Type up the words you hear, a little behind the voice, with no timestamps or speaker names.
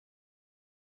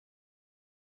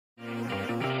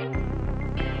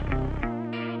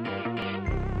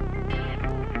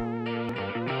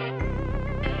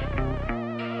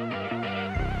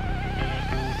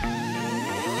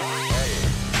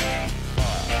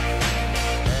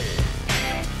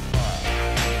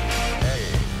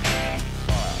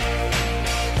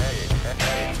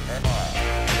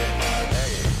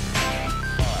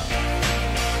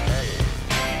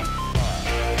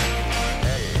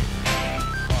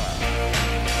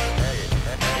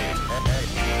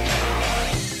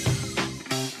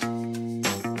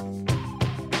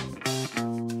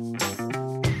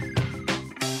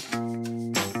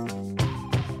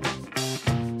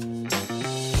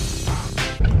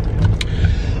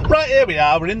here we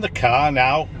are, we're in the car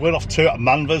now. We're off to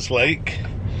Manvers Lake.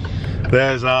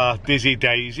 There's our Dizzy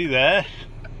Daisy there.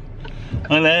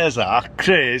 And there's our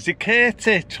crazy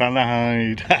Katie trying to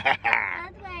hide. By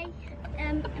the way,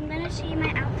 I'm going to show you my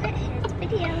outfit. Here's the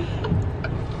video.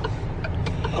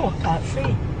 Oh, I can't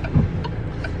see.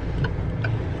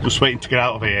 Just waiting to get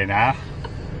out of here now.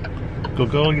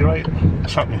 Go, you're right.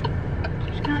 What's happening?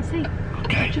 Just can't see.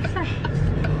 Okay. Just say.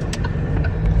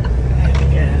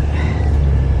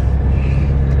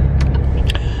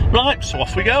 Right, so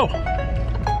off we go.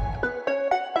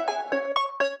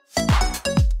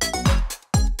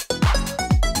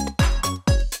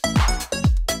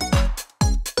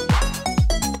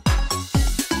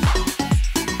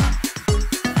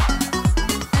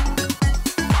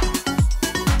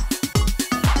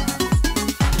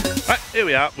 Right, here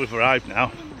we are, we've arrived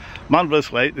now.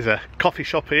 Manvers Lake, there's a coffee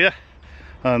shop here,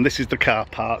 and this is the car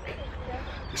park.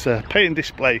 It's a pay and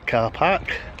display car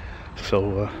park,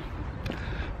 so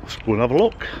let's go and have a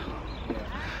look.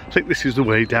 I think this is the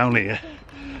way down here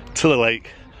to the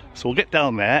lake, so we'll get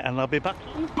down there and I'll be back.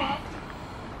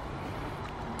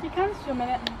 You can swim in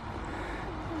it.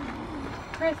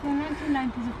 Created in the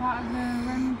 1990s as part of the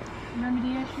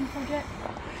remediation project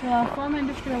to allow former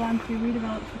industrial land to be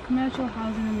redeveloped for commercial,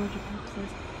 housing and leisure purposes.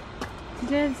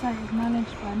 Today the site is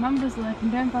managed by Manvers Lake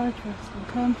and Down Valley Trust and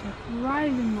home to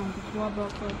thriving Manvers Warboat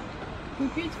Club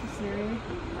with beautiful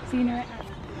scenery.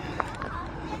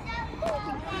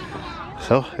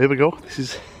 So here we go, this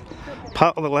is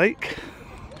part of the lake,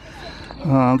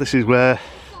 and this is where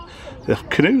they have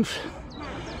canoes.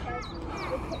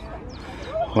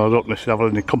 Well, I don't know if they have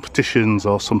any competitions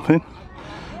or something,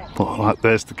 but like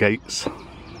there's the gates.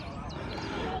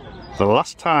 The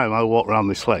last time I walked around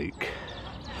this lake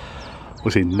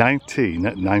was in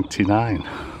 1999,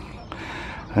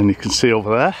 and you can see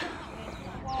over there,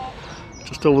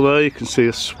 just over there you can see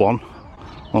a swan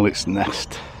on its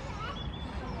nest.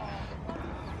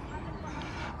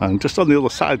 And just on the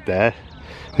other side there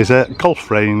is a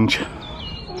golf range.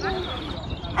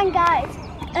 And guys,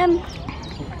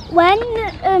 when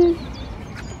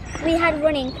we had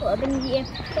running club in year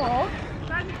 4,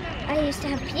 I used to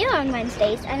have PE on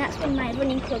Wednesdays, and that's when my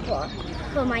running club was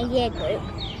for my year group.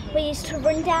 We used to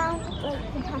run down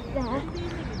like the path there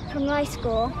from my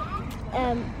school.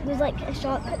 With like a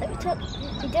shortcut that we took.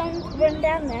 We run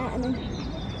down there, and then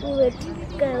we would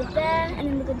go there, and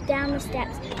then we would go down the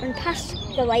steps and past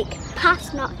the lake,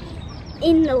 not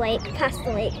in the lake, past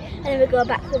the lake, and then we go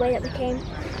back the way that we came.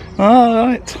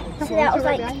 Alright. So that was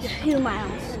like 2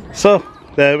 miles. So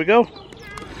there we go.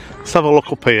 Let's have a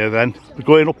look up here then. We're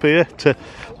going up here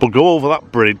we'll go over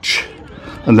that bridge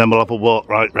and then we'll have a walk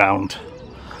right round.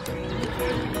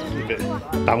 A bit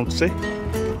bouncy.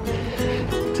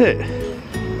 Isn't it?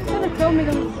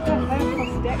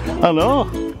 I know.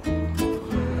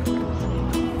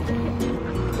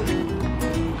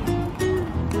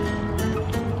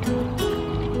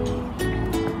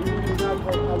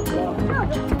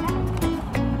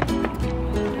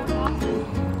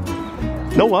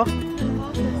 No what?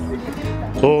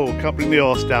 Oh, can't bring the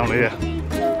horse down here.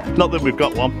 Not that we've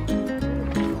got one.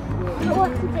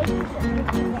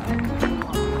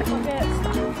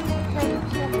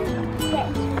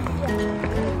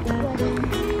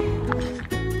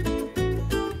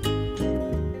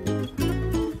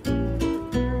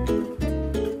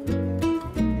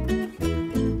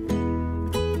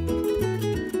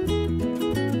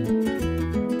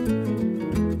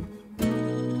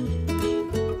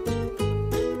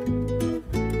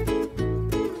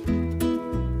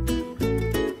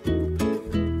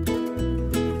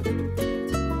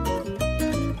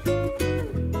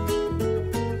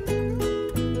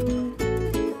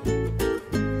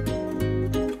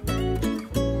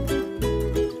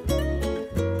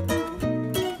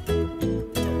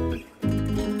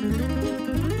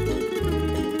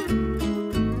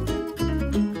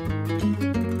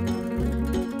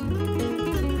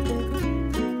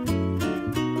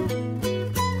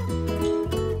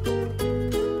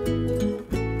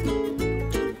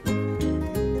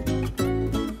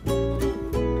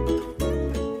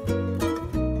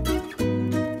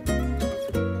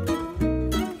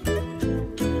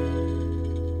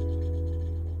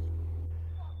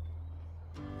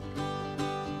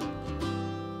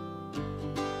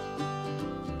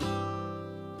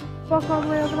 Walk all the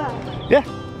way over there? Yeah.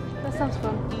 That sounds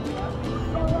fun.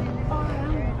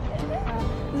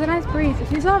 There's a nice breeze.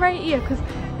 It's alright here because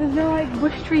there's no like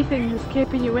bush tree things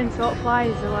keeping you in, so it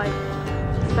flies are like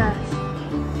best.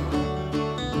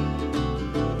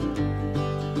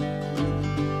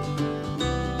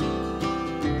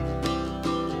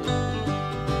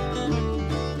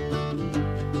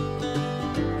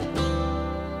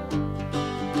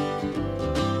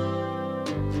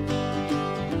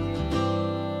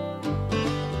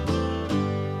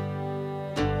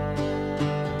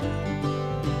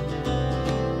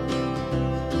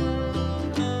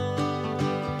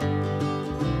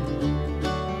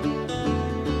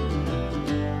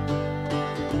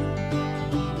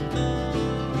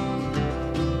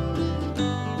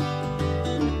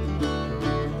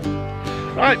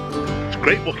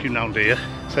 great walking round here.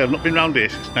 So I've not been round here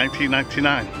since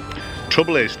 1999.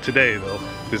 Trouble is, today though,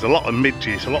 there's a lot of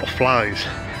midges, a lot of flies.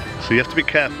 So you have to be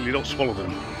careful you don't swallow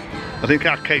them. I think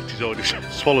our Katie's already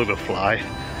swallowed a fly.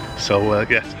 So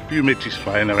yes, a few midges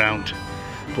flying around.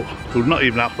 But we're not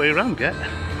even halfway around yet.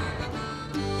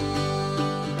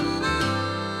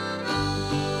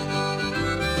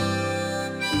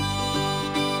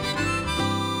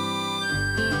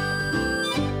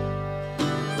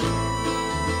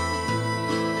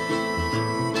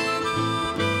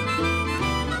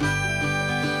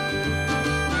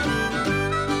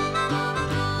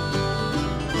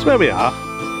 That's where we are.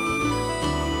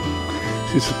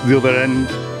 This is the other end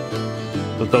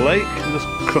of the lake, just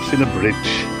crossing a bridge.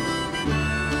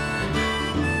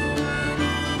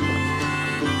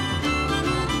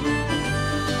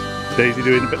 Daisy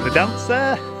doing a bit of a dance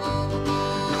there.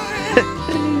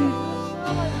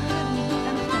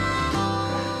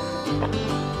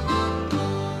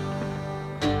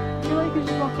 I feel like you could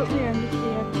just walk up here and just see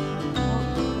everything.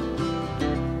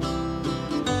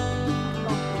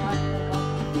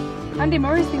 Andy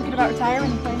Murray's thinking about retiring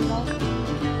and playing golf.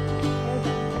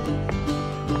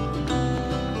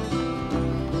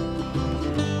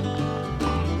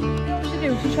 What we should do?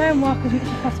 We should try and walk as much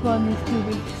as possible in these 2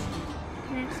 weeks.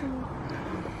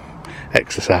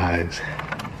 Exercise.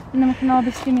 And then we can all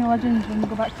be skinny legends when we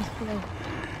go back to school.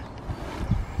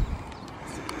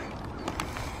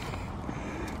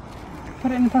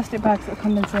 Put it in the plastic bags that are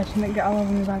condensation that get all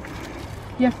over your bag.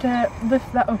 You have to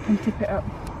lift that up and tip it up.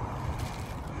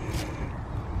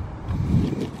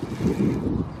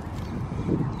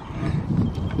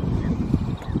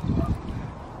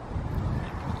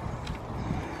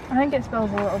 I think it spills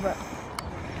a little bit.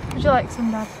 Would you like some,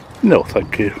 Dad? No,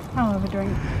 thank you. I'll have a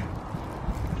drink.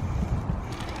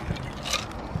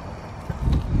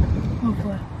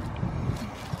 Hopefully.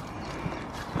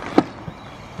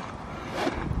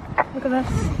 Look at this.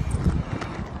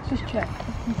 Let's just check.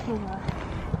 It's still there.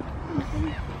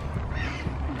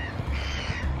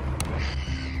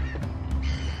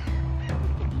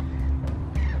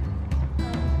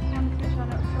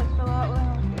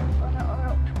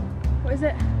 What is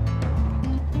it?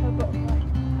 A butterfly.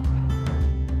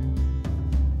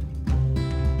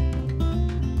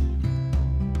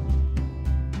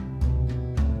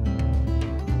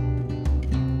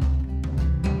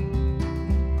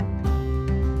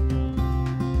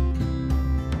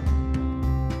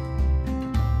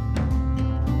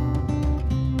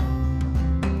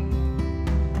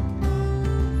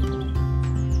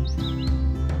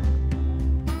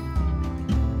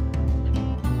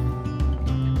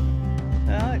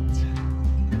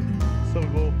 So we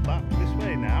go back this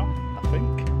way now, I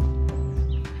think.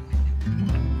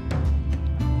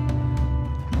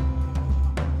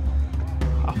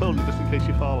 I filmed it just in case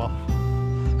you fall off.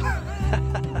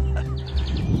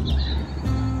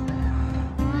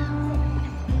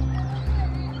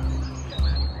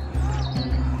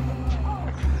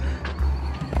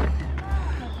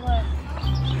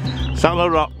 Sat on a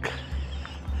rock,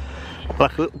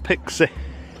 like a little pixie.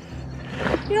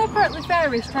 You know, apparently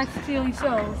fairies try to steal your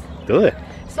souls. Do they?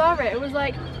 Saw it. It was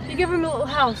like you give them a little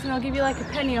house and they'll give you like a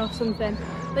penny or something.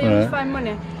 They just find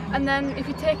money, and then if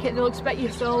you take it, they'll expect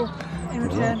your soul in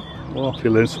return. Well,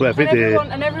 you learn something every day.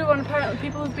 And everyone apparently,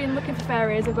 people who've been looking for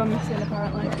fairies have gone missing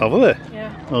apparently. Have they?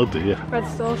 Yeah. Oh dear. Red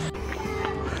stores.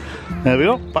 There we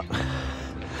go. Back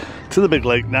to the big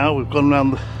lake now. We've gone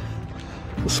around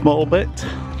the small bit.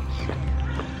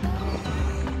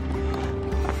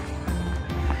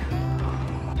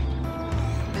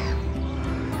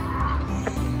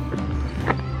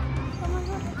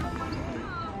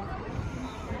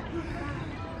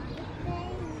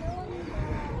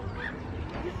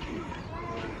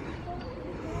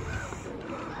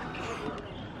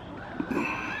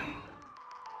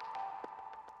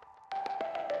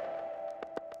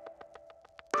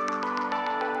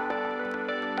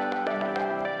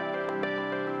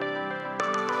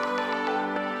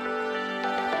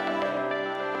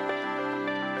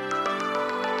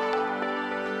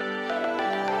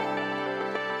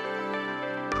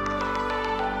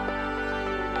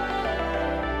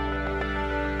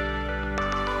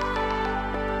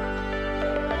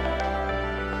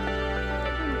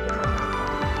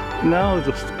 No,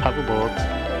 just paddleboards.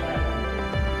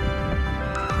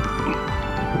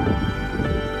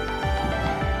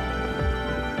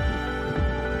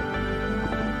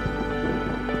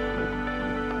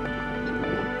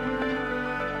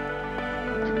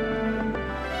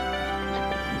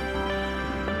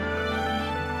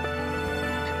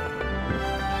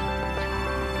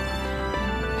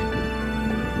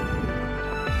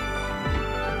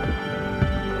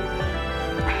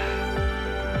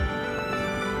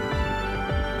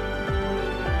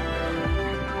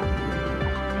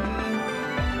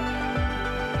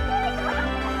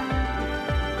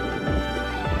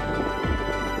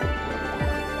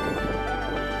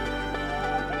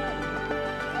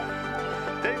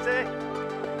 Daisy.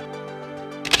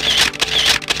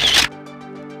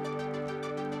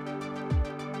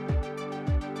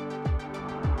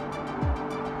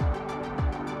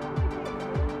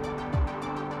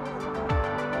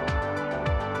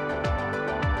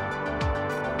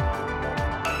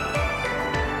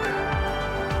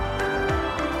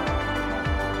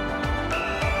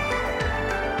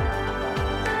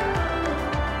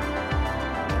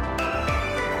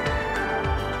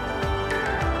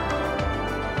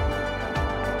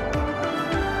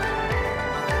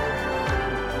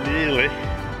 Nearly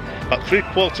about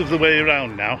 3/4 of the way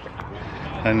around now,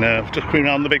 and just coming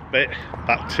around the big bit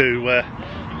back to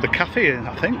the cafe,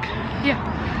 I think.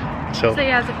 Yeah. So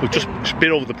yeah, we've just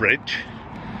been over the bridge,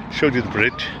 showed you the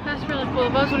bridge. That's really cool.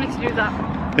 I've always wanted to do that.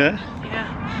 Yeah?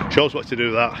 Yeah. Shows what to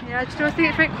do that. Yeah, I just always think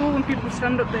it's very cool when people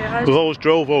stand up there. We've always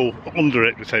drove under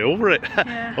it, we say over it.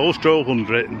 Yeah. Always drove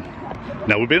under it, and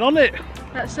now we've been on it.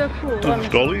 That's so cool.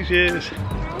 After all these years.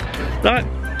 Right,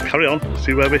 carry on,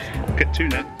 see where we get to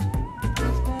now.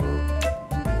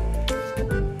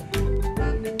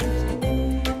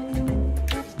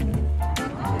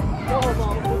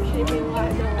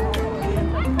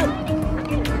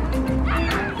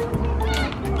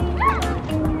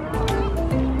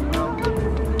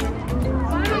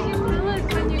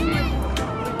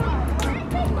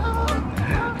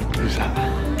 Who's that?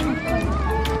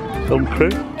 Film crew?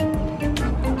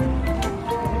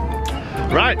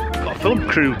 Right, got a film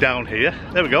crew down here,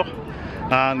 there we go.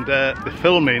 And they're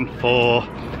filming for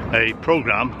a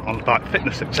programme on bike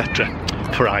fitness, etc.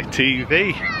 for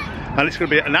ITV. And it's going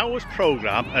to be an hour's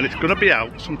programme, and it's going to be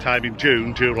out sometime in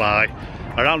June, July,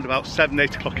 around about 7,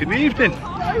 8 o'clock in the evening.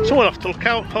 So we'll have to look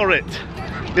out for it.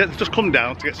 Yeah, they've just come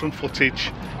down to get some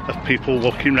footage of people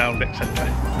walking around, etc.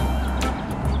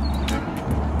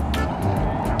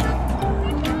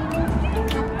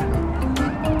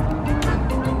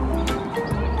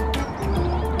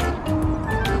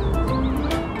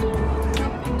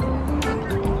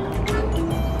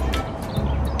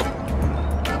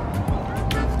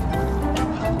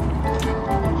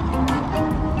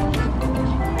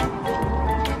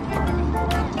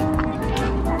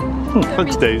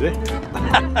 Thanks, Daisy.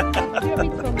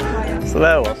 So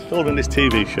there I was, filming this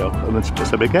TV show, and then she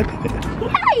puts a big head in it.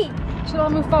 Hey! Shall I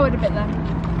move forward a bit then?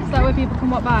 So that way people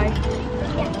can walk by?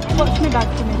 Watch my bag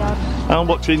for me, Dad. I'm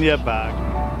watching your bag.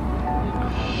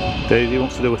 Daisy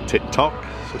wants to do a TikTok,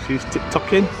 so she's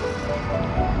TikToking.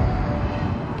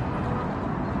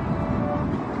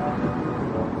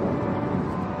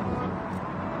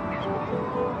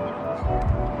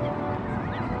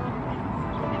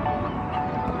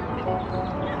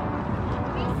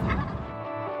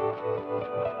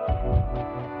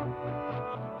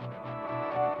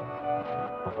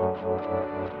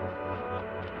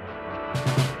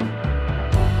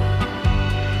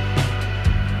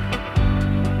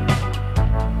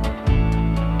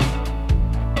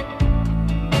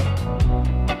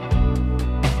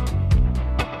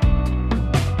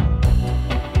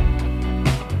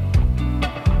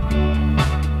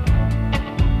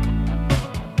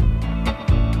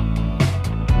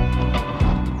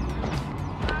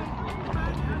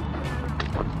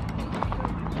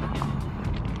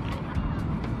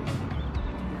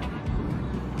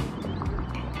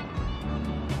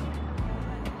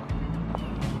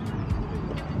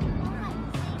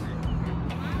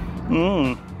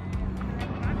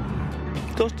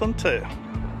 It does, doesn't it?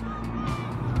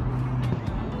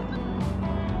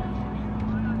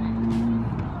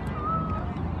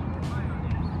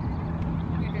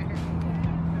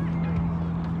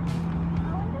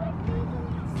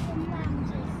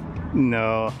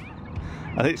 No,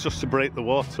 I think it's just to break the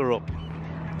water up,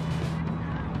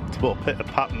 to put a bit of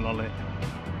pattern on it.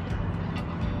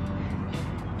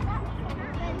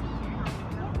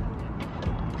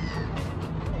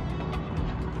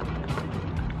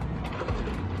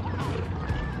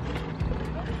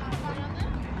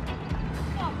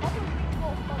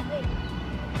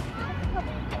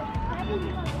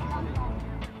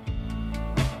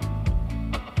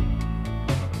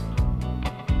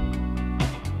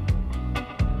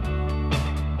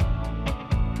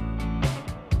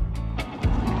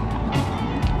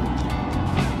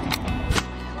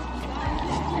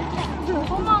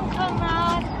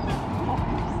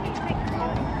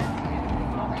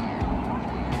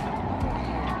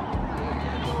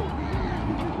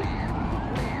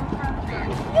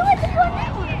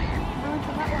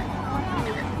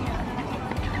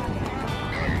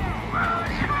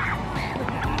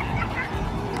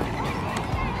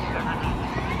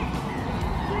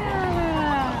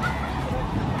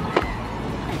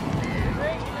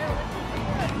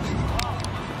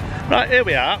 Right, here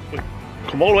we are. We've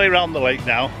come all the way around the lake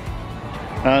now,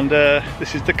 and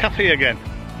this is the cafe again.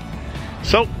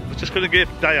 So we're just going to give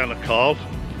Diane a call,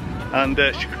 and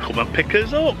she could come and pick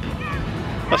us up.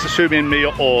 That's assuming my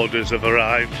orders have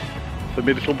arrived for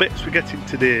my little bits we're getting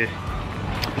today.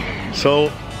 So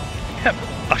yep,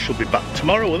 I shall be back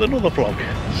tomorrow with another vlog.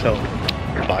 So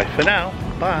bye for now.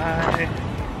 Bye.